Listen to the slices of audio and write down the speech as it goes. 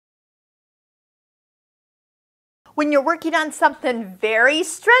When you're working on something very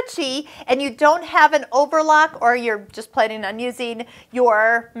stretchy and you don't have an overlock, or you're just planning on using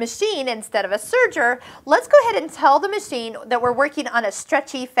your machine instead of a serger, let's go ahead and tell the machine that we're working on a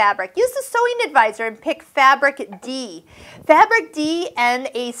stretchy fabric. Use the sewing advisor and pick fabric D. Fabric D and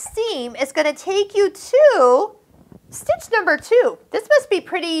a seam is going to take you to stitch number 2. This must be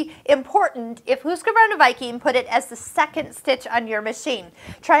pretty important if Husqvarna Viking put it as the second stitch on your machine.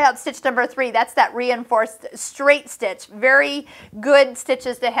 Try out stitch number 3. That's that reinforced straight stitch. Very good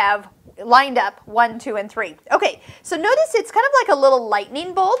stitches to have lined up, 1, 2, and 3. Okay, so notice it's kind of like a little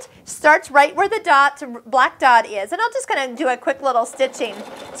lightning bolt. Starts right where the black dot is, and I'm just going to do a quick little stitching.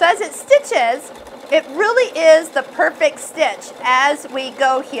 So as it stitches, it really is the perfect stitch as we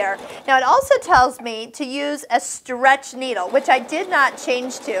go here. Now it also tells me to use a stretch needle, which I did not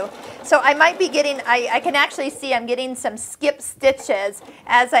change to. So I might be getting, I can actually see I'm getting some skip stitches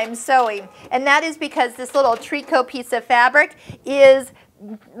as I'm sewing. And that is because this little tricot piece of fabric is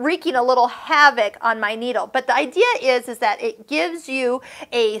wreaking a little havoc on my needle. But the idea is that it gives you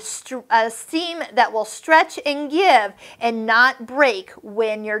a seam that will stretch and give and not break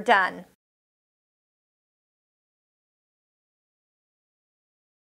when you're done.